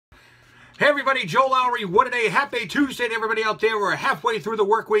Hey everybody, Joe Lowry, what a day. Happy Tuesday to everybody out there. We're halfway through the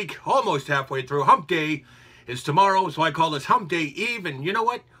work week, almost halfway through. Hump Day is tomorrow, so I call this Hump Day Eve. And you know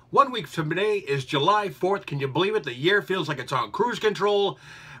what? 1 week from today is July 4th. Can you believe it? The year feels like it's on cruise control.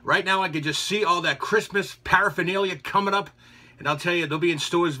 Right now I can just see all that Christmas paraphernalia coming up. And I'll tell you, they'll be in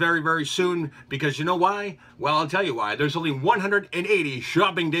stores very, very soon. Because you know why? Well, I'll tell you why. There's only 180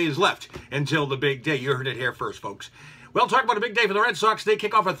 shopping days left until the big day. You heard it here first, folks. Well, talk about a big day for the Red Sox. They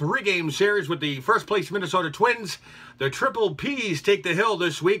kick off a 3-game series with the first-place Minnesota Twins. The Triple Ps take the hill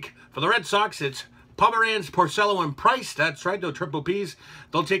this week. For the Red Sox, it's Pomeranz, Porcello, and Price. That's right, the Triple Ps.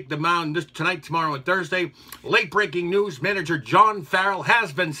 They'll take the mound tonight, tomorrow, and Thursday. Late-breaking news, manager John Farrell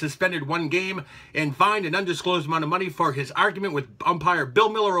has been suspended 1 game and fined an undisclosed amount of money for his argument with umpire Bill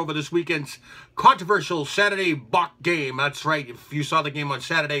Miller over this weekend's controversial Saturday balk game. That's right, if you saw the game on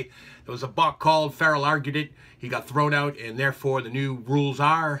Saturday, there was a balk called. Farrell argued it. He got thrown out, and therefore the new rules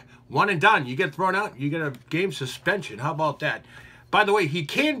are 1 and done. You get thrown out, you get a game suspension. How about that? By the way, he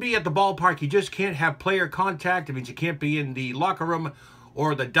can be at the ballpark. He just can't have player contact. It means he can't be in the locker room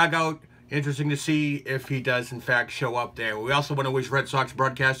or the dugout. Interesting to see if he does, in fact, show up there. We also want to wish Red Sox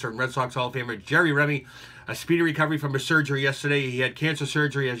broadcaster and Red Sox Hall of Famer Jerry Remy a speedy recovery from his surgery yesterday. He had cancer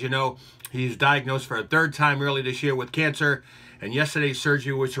surgery, as you know. He's diagnosed for a 3rd time early this year with cancer. And yesterday's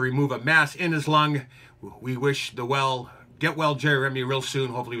surgery was to remove a mass in his lung. We wish get well Jerry Remy real soon.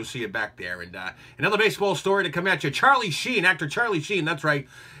 Hopefully we'll see you back there. And another baseball story to come at you. Charlie Sheen, actor Charlie Sheen, that's right,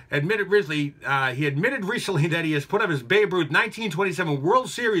 he admitted recently that he has put up his Babe Ruth 1927 World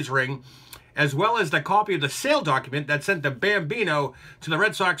Series ring, as well as the copy of the sale document that sent the Bambino to the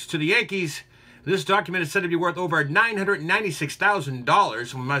Red Sox to the Yankees. This document is said to be worth over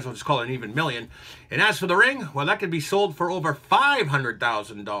 $996,000. We might as well just call it an even million. And as for the ring, well, that could be sold for over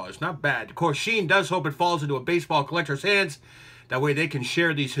 $500,000. Not bad. Of course, Sheen does hope it falls into a baseball collector's hands. That way they can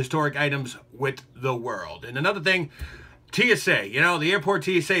share these historic items with the world. And another thing, TSA. You know, the airport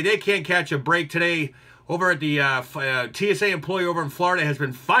TSA, they can't catch a break today. Over at the TSA employee over in Florida has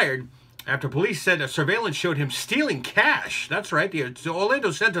been fired after police said a surveillance showed him stealing cash. That's right. The Orlando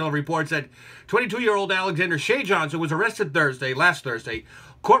Sentinel reports that 22-year-old Alexander Shea Johnson was arrested last Thursday.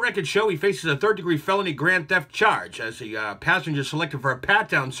 Court records show he faces a 3rd-degree felony grand theft charge as the passenger selected for a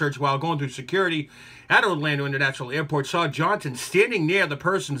pat-down search while going through security at Orlando International Airport saw Johnson standing near the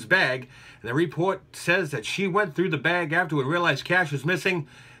person's bag. And the report says that she went through the bag afterward and realized cash was missing.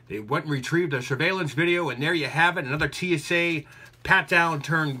 They went and retrieved a surveillance video, and there you have it. Another TSA pat-down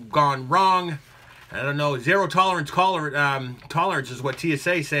turn gone wrong. I don't know, zero tolerance is what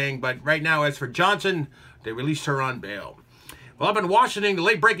TSA is saying, but right now, as for Johnson, they released her on bail. Well, up in Washington, the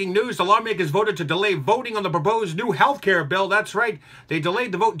late-breaking news, the lawmakers voted to delay voting on the proposed new health care bill. That's right, they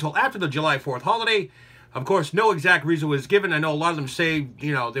delayed the vote until after the July 4th holiday. Of course, no exact reason was given. I know a lot of them say,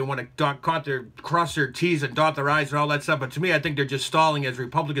 you know, they want to cross their T's and dot their I's and all that stuff, but to me, I think they're just stalling as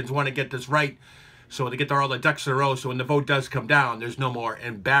Republicans want to get this right, so they get all the ducks in a row, so when the vote does come down, there's no more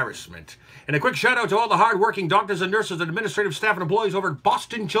embarrassment. And a quick shout-out to all the hard-working doctors and nurses and administrative staff and employees over at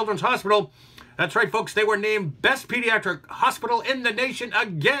Boston Children's Hospital. That's right, folks. They were named Best Pediatric Hospital in the nation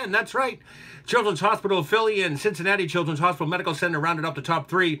again. That's right. Children's Hospital of Philly and Cincinnati Children's Hospital Medical Center rounded up the top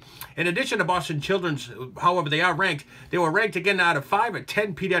 3. In addition to Boston Children's, however, they were ranked again out of 5 at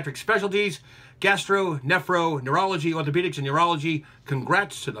 10 pediatric specialties. Gastro, nephro, neurology, orthopedics, and urology.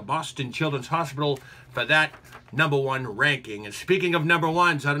 Congrats to the Boston Children's Hospital for that #1 ranking. And speaking of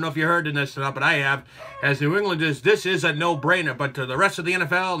 #1s, I don't know if you heard this or not, but I have. As New Englanders, this is a no-brainer. But to the rest of the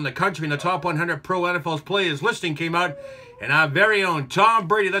NFL and the country and the top 100 pro NFL players listing came out, and our very own Tom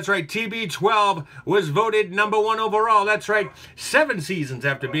Brady, that's right, TB12, was voted #1 overall. That's right, 7 seasons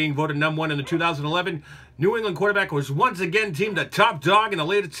after being voted #1 in the 2011 New England quarterback was once again deemed the top dog in the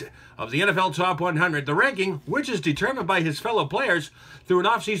latest of the NFL Top 100. The ranking, which is determined by his fellow players through an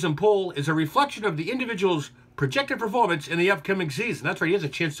off-season poll, is a reflection of the individual's projected performance in the upcoming season. That's right, he has a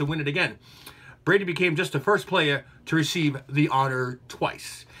chance to win it again. Brady became just the first player to receive the honor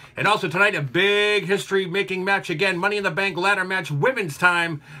twice. And also tonight, a big history-making match again. Money in the Bank ladder match, women's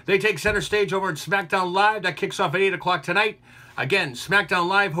time. They take center stage over at SmackDown Live. That kicks off at 8 o'clock tonight. Again, SmackDown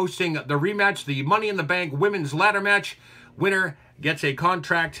Live hosting the rematch, the Money in the Bank women's ladder match. Winner gets a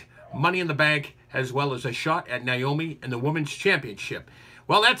contract, Money in the Bank, as well as a shot at Naomi and the Women's Championship.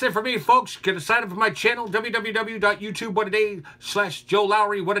 Well, that's it for me, folks. Get a sign up for my channel, www.youtube.com/Joe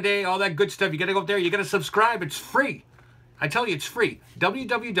Lowry, What a Day, all that good stuff. You got to go up there. You got to subscribe. It's free. I tell you, it's free.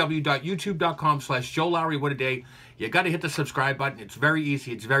 www.youtube.com/Joe Lowry, What a Day. You got to hit the subscribe button. It's very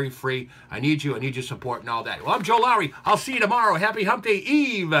easy. It's very free. I need you. I need your support and all that. Well, I'm Joe Lowry. I'll see you tomorrow. Happy Hump Day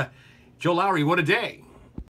Eve. Joe Lowry, What a Day.